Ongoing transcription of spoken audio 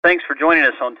Thanks for joining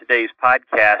us on today's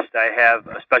podcast. I have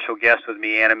a special guest with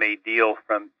me, Anna Mae Deal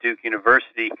from Duke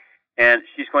University, and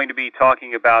she's going to be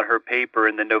talking about her paper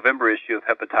in the November issue of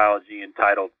Hepatology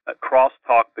entitled "A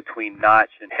Crosstalk Between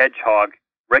Notch and Hedgehog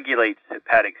Regulates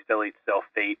Hepatic Stellate Cell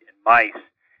Fate in Mice."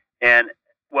 And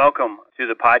welcome to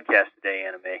the podcast today,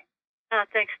 Anna Mae.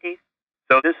 Thanks, Steve.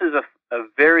 So this is a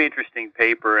very interesting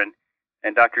paper, and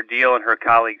Dr. Deal and her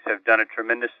colleagues have done a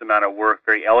tremendous amount of work,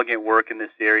 very elegant work in this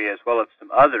area, as well as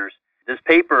some others. This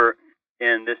paper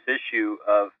in this issue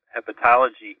of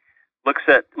Hepatology looks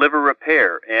at liver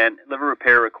repair, and liver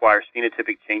repair requires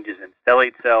phenotypic changes in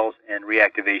stellate cells and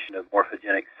reactivation of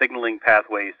morphogenic signaling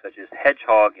pathways such as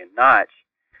hedgehog and notch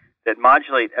that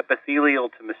modulate epithelial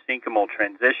to mesenchymal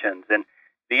transitions. And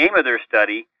the aim of their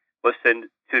study was to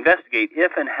investigate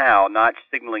if and how notch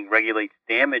signaling regulates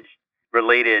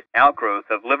damage-related outgrowth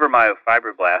of liver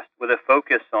myofibroblasts with a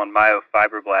focus on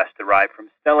myofibroblasts derived from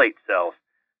stellate cells.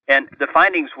 And the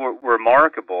findings were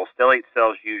remarkable. Stellate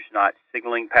cells use notch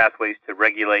signaling pathways to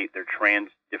regulate their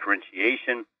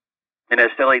transdifferentiation. And as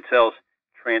stellate cells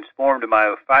transform to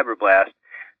myofibroblasts,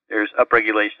 there's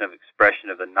upregulation of expression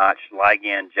of the notch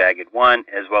ligand JAGID1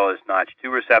 as well as notch2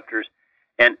 receptors.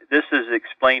 And this is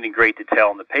explained in great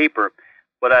detail in the paper.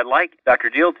 What I'd like Dr.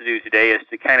 Deal to do today is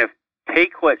to kind of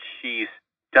take what she's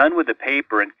done with the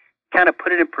paper and kind of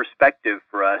put it in perspective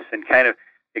for us and kind of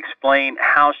explain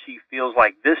how she feels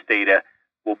like this data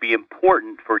will be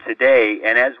important for today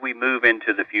and as we move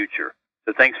into the future.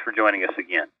 So thanks for joining us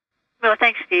again. Well,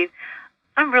 thanks, Steve.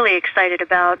 I'm really excited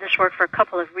about this work for a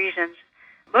couple of reasons.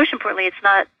 Most importantly, it's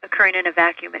not occurring in a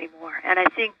vacuum anymore. And I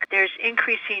think there's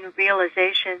increasing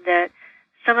realization that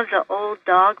some of the old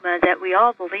dogma that we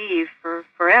all believe for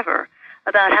forever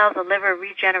about how the liver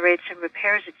regenerates and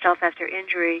repairs itself after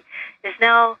injury is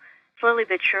now slowly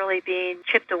but surely being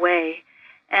chipped away.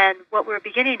 And what we're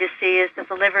beginning to see is that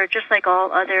the liver, just like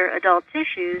all other adult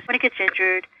tissues, when it gets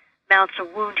injured, mounts a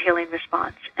wound healing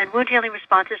response. And wound healing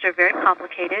responses are very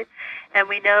complicated, and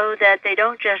we know that they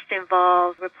don't just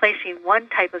involve replacing one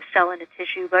type of cell in a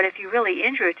tissue, but if you really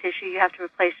injure a tissue, you have to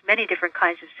replace many different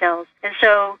kinds of cells. And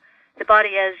so the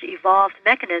body has evolved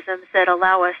mechanisms that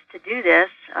allow us to do this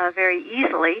very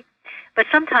easily, but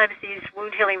sometimes these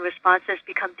wound healing responses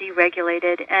become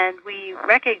deregulated, and we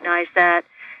recognize that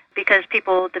because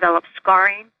people develop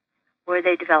scarring or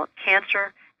they develop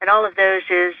cancer, and all of those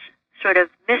is sort of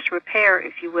misrepair,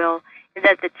 if you will, in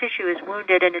that the tissue is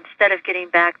wounded, and instead of getting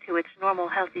back to its normal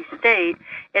healthy state,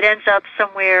 it ends up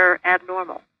somewhere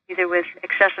abnormal, either with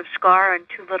excessive scar and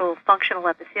too little functional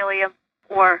epithelium,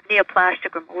 or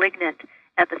neoplastic or malignant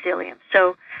epithelium.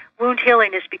 So wound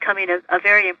healing is becoming a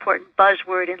very important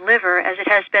buzzword in liver, as it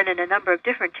has been in a number of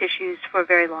different tissues for a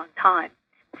very long time.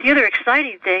 The other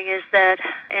exciting thing is that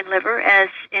in liver, as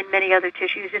in many other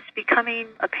tissues, it's becoming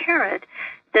apparent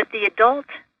that the adult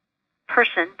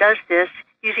person does this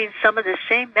using some of the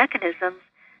same mechanisms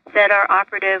that are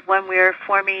operative when we're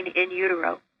forming in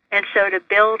utero. And so to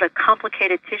build a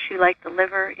complicated tissue like the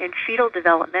liver in fetal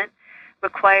development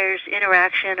requires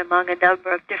interaction among a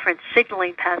number of different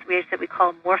signaling pathways that we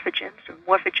call morphogens, or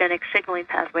morphogenic signaling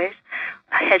pathways.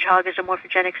 A hedgehog is a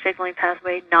morphogenic signaling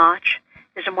pathway. Notch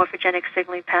is a morphogenic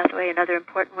signaling pathway. Another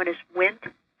important one is Wnt.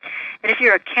 And if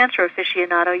you're a cancer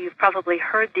aficionado, you've probably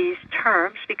heard these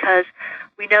terms because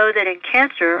we know that in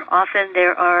cancer, often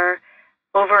there are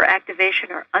overactivation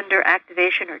or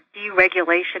underactivation or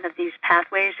deregulation of these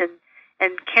pathways, and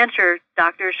cancer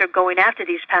doctors are going after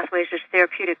these pathways as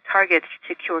therapeutic targets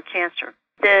to cure cancer.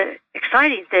 The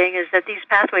exciting thing is that these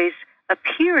pathways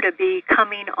appear to be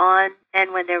coming on,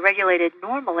 and when they're regulated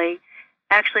normally,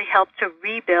 actually help to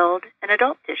rebuild an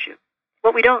adult tissue.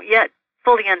 What we don't yet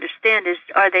fully understand is,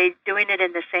 are they doing it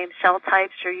in the same cell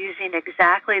types or using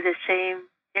exactly the same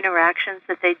interactions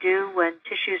that they do when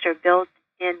tissues are built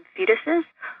in fetuses,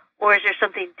 or is there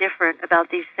something different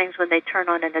about these things when they turn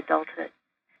on in adulthood?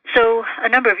 So a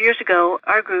number of years ago,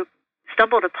 our group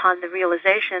stumbled upon the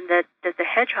realization that the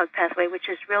hedgehog pathway, which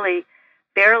is really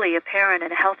barely apparent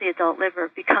in a healthy adult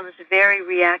liver, becomes very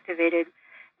reactivated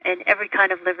in every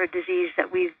kind of liver disease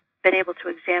that we've been able to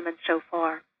examine so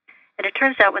far. And it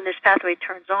turns out when this pathway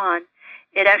turns on,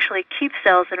 it actually keeps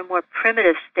cells in a more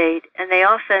primitive state, and they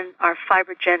often are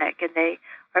fibrogenic, and they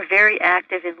are very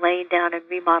active in laying down and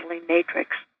remodeling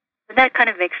matrix. And that kind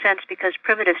of makes sense because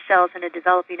primitive cells in a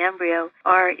developing embryo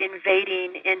are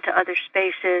invading into other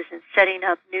spaces and setting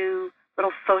up new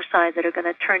little foci that are going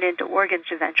to turn into organs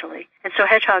eventually. And so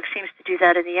hedgehog seems to do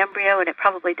that in the embryo, and it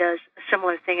probably does a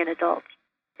similar thing in adults.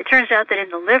 It turns out that in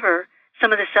the liver,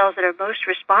 Some of the cells that are most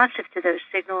responsive to those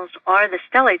signals are the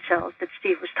stellate cells that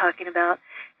Steve was talking about.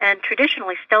 And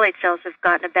traditionally, stellate cells have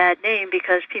gotten a bad name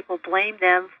because people blame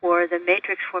them for the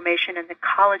matrix formation and the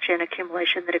collagen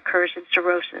accumulation that occurs in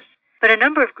cirrhosis. But a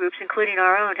number of groups, including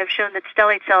our own, have shown that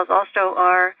stellate cells also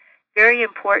are very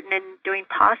important in doing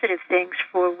positive things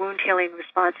for wound healing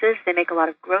responses. They make a lot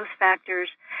of growth factors.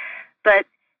 But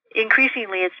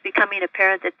increasingly, it's becoming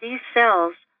apparent that these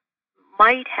cells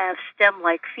might have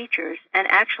stem-like features and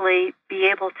actually be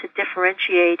able to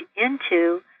differentiate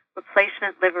into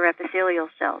replacement liver epithelial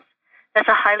cells. That's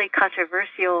a highly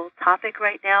controversial topic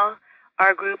right now.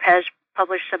 Our group has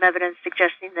published some evidence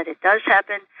suggesting that it does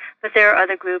happen, but there are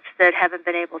other groups that haven't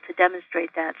been able to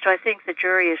demonstrate that. So I think the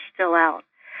jury is still out.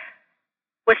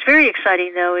 What's very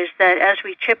exciting, though, is that as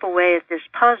we chip away at this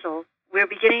puzzle, we're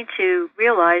beginning to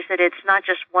realize that it's not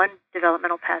just one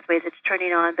developmental pathway that's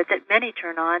turning on, but that many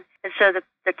turn on. And so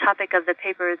the topic of the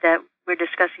paper that we're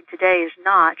discussing today is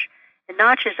Notch. And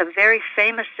Notch is a very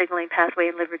famous signaling pathway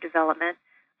in liver development.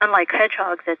 Unlike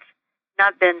Hedgehog, that's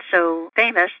not been so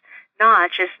famous,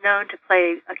 Notch is known to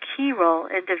play a key role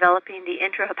in developing the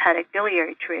intrahepatic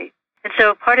biliary tree. And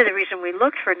so part of the reason we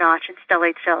looked for Notch in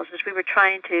stellate cells is we were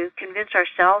trying to convince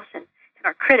ourselves and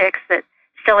our critics that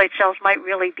stellate cells might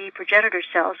really be progenitor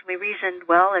cells. We reasoned,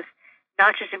 well, if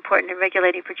Notch is important in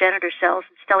regulating progenitor cells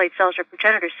and stellate cells are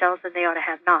progenitor cells, then they ought to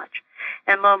have Notch.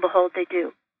 And lo and behold, they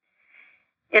do.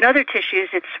 In other tissues,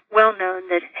 it's well known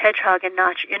that Hedgehog and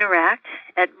Notch interact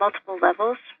at multiple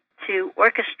levels to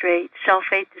orchestrate cell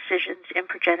fate decisions in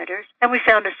progenitors. And we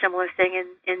found a similar thing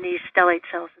in these stellate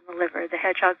cells in the liver. The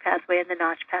Hedgehog pathway and the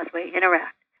Notch pathway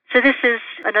interact. So this is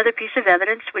another piece of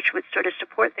evidence which would sort of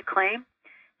support the claim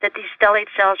that these stellate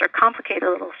cells are complicated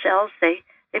little cells. They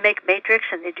make matrix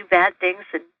and they do bad things,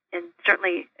 and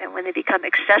certainly when they become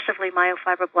excessively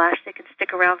myofibroblastic and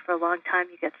stick around for a long time,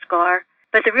 you get scar.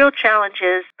 But the real challenge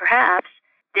is perhaps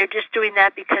they're just doing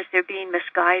that because they're being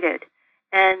misguided,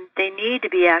 and they need to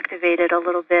be activated a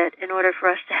little bit in order for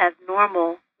us to have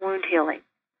normal wound healing.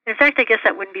 In fact, I guess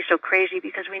that wouldn't be so crazy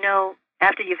because we know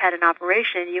after you've had an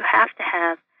operation, you have to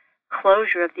have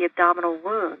closure of the abdominal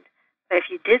wound. But if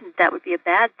you didn't, that would be a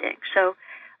bad thing. So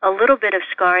a little bit of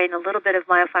scarring, a little bit of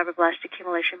myofibroblast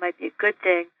accumulation might be a good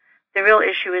thing. The real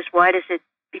issue is why does it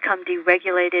become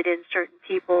deregulated in certain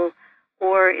people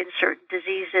or in certain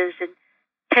diseases? And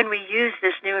can we use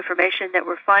this new information that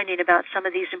we're finding about some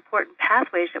of these important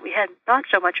pathways that we hadn't thought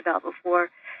so much about before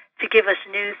to give us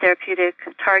new therapeutic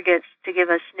targets, to give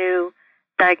us new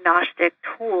diagnostic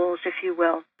tools, if you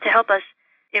will, to help us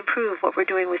improve what we're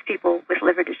doing with people with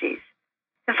liver disease?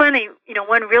 And finally,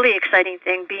 one really exciting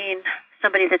thing, being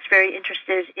somebody that's very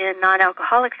interested in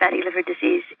non-alcoholic fatty liver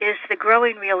disease, is the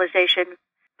growing realization,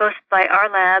 both by our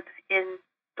lab in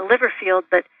the liver field,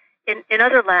 but in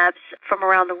other labs from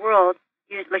around the world,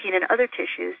 looking at other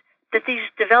tissues, that these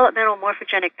developmental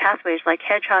morphogenic pathways like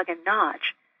Hedgehog and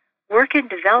Notch work in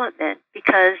development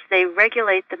because they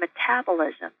regulate the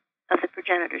metabolism of the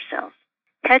progenitor cells.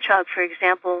 Hedgehog, for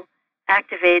example,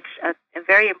 activates a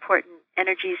very important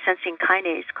energy-sensing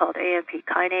kinase called AMP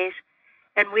kinase,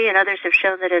 and we and others have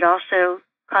shown that it also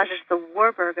causes the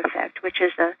Warburg effect, which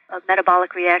is a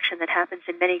metabolic reaction that happens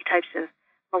in many types of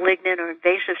malignant or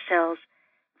invasive cells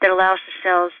that allows the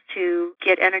cells to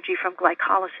get energy from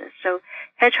glycolysis. So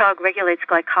Hedgehog regulates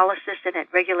glycolysis and it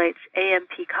regulates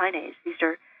AMP kinase. These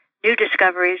are new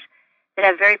discoveries that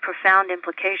have very profound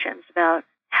implications about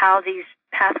how these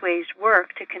pathways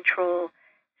work to control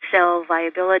cell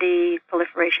viability,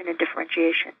 proliferation, and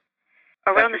differentiation.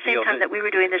 Around the same time that we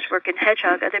were doing this work in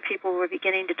Hedgehog, other people were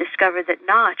beginning to discover that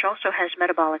Notch also has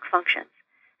metabolic functions.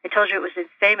 I told you it was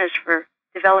famous for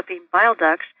developing bile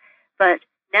ducts, but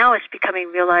now it's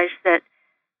becoming realized that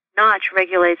Notch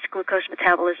regulates glucose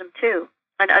metabolism too.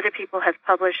 And other people have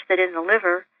published that in the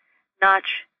liver,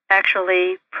 Notch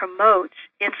actually promotes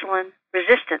insulin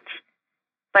resistance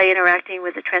by interacting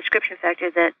with a transcription factor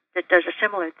that does a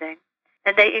similar thing.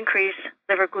 And they increase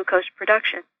liver glucose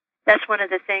production. That's one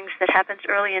of the things that happens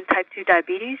early in type 2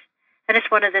 diabetes, and it's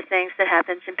one of the things that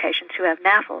happens in patients who have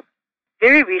NAFLD.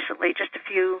 Very recently, just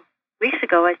a few weeks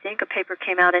ago, I think, a paper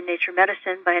came out in Nature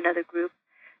Medicine by another group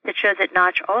that showed that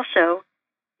Notch also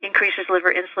increases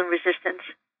liver insulin resistance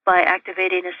by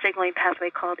activating a signaling pathway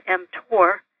called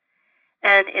mTOR,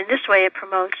 and in this way it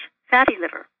promotes fatty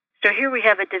liver. So here we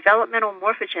have a developmental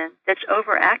morphogen that's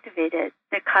overactivated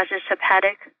that causes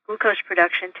hepatic glucose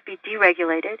production to be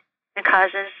deregulated and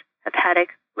causes hepatic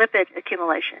lipid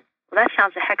accumulation. Well, that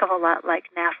sounds a heck of a lot like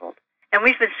NAFLD. And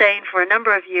we've been saying for a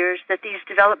number of years that these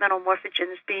developmental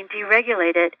morphogens being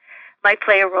deregulated might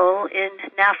play a role in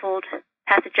NAFLD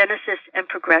pathogenesis and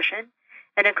progression,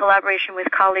 And in collaboration with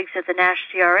colleagues at the NASH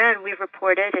CRN, we've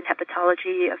reported in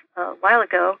hepatology a while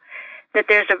ago that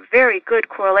there's a very good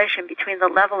correlation between the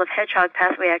level of hedgehog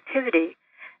pathway activity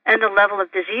and the level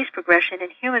of disease progression in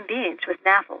human beings with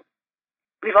NAFLD.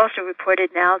 We've also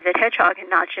reported now that hedgehog and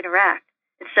Notch interact.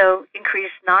 And so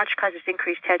increased Notch causes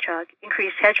increased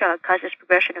hedgehog causes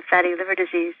progression of fatty liver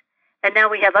disease. And now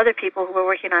we have other people who are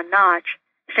working on Notch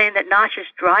saying that Notch is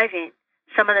driving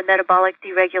some of the metabolic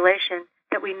deregulation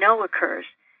that we know occurs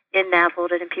in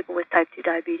NAFLD and in people with type 2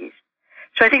 diabetes.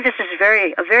 So I think this is a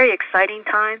very exciting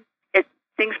time.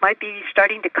 Things might be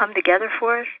starting to come together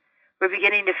for us. We're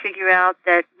beginning to figure out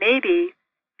that maybe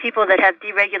people that have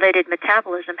deregulated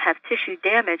metabolism have tissue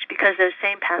damage because those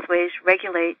same pathways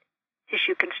regulate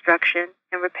tissue construction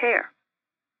and repair.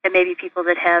 And maybe people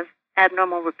that have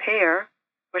abnormal repair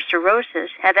or cirrhosis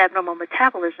have abnormal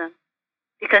metabolism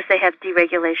because they have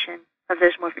deregulation of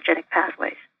those morphogenic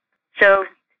pathways. So it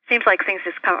seems like things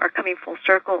are coming full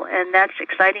circle, and that's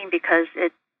exciting because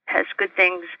it has good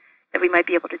things that we might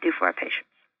be able to do for our patients.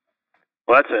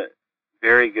 Well, that's a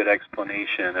very good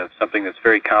explanation of something that's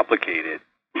very complicated.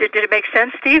 Did it make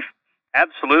sense, Steve?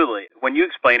 Absolutely. When you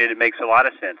explain it, it makes a lot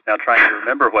of sense. Now, trying to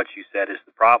remember what you said is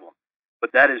the problem.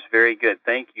 But that is very good.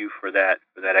 Thank you for that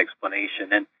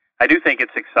explanation. And I do think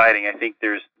it's exciting. I think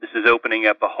this is opening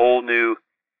up a whole new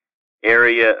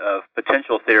area of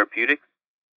potential therapeutics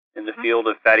in the field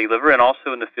of fatty liver and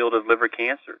also in the field of liver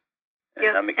cancer.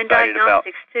 And I'm excited and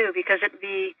diagnostics too, because it'll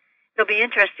be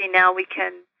interesting now. We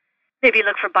can maybe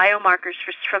look for biomarkers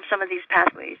from some of these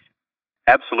pathways.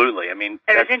 Absolutely. I mean,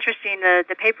 it was interesting.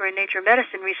 The paper in Nature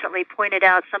Medicine recently pointed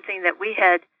out something that we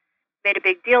had made a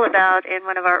big deal about in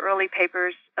one of our early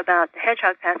papers about the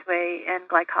hedgehog pathway and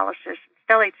glycolysis and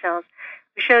stellate cells.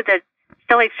 We showed that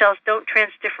stellate cells don't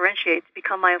transdifferentiate to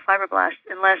become myofibroblasts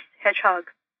unless hedgehog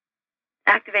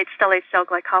activates stellate cell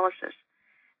glycolysis.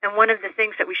 And one of the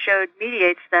things that we showed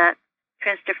mediates that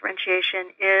transdifferentiation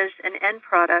is an end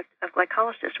product of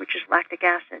glycolysis, which is lactic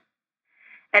acid.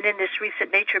 And in this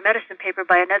recent Nature Medicine paper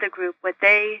by another group, what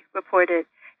they reported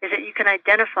is that you can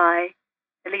identify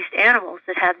at least animals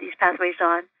that have these pathways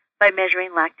on by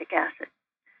measuring lactic acid.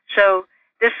 So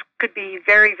this could be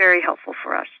very, very helpful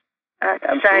for us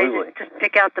to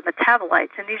pick out the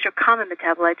metabolites. And these are common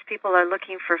metabolites. People are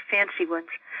looking for fancy ones.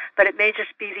 But it may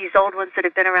just be these old ones that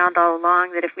have been around all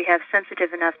along that if we have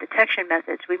sensitive enough detection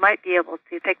methods, we might be able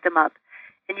to pick them up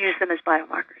and use them as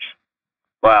biomarkers.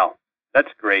 Wow. That's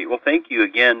great. Well, thank you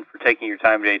again for taking your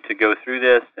time today to go through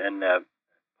this and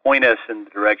point us in the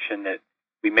direction that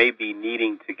we may be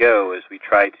needing to go as we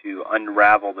try to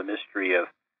unravel the mystery of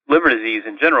liver disease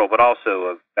in general, but also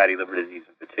of fatty liver disease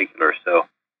in particular. So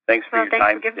thanks for your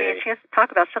time today. Thanks for giving me a chance to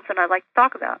talk about something I'd like to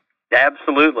talk about.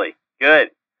 Absolutely.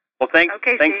 Good. Well, thanks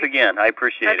Steve. again. I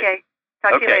appreciate it. Okay.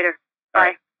 Talk to you later. Bye.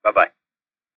 Right. Bye-bye.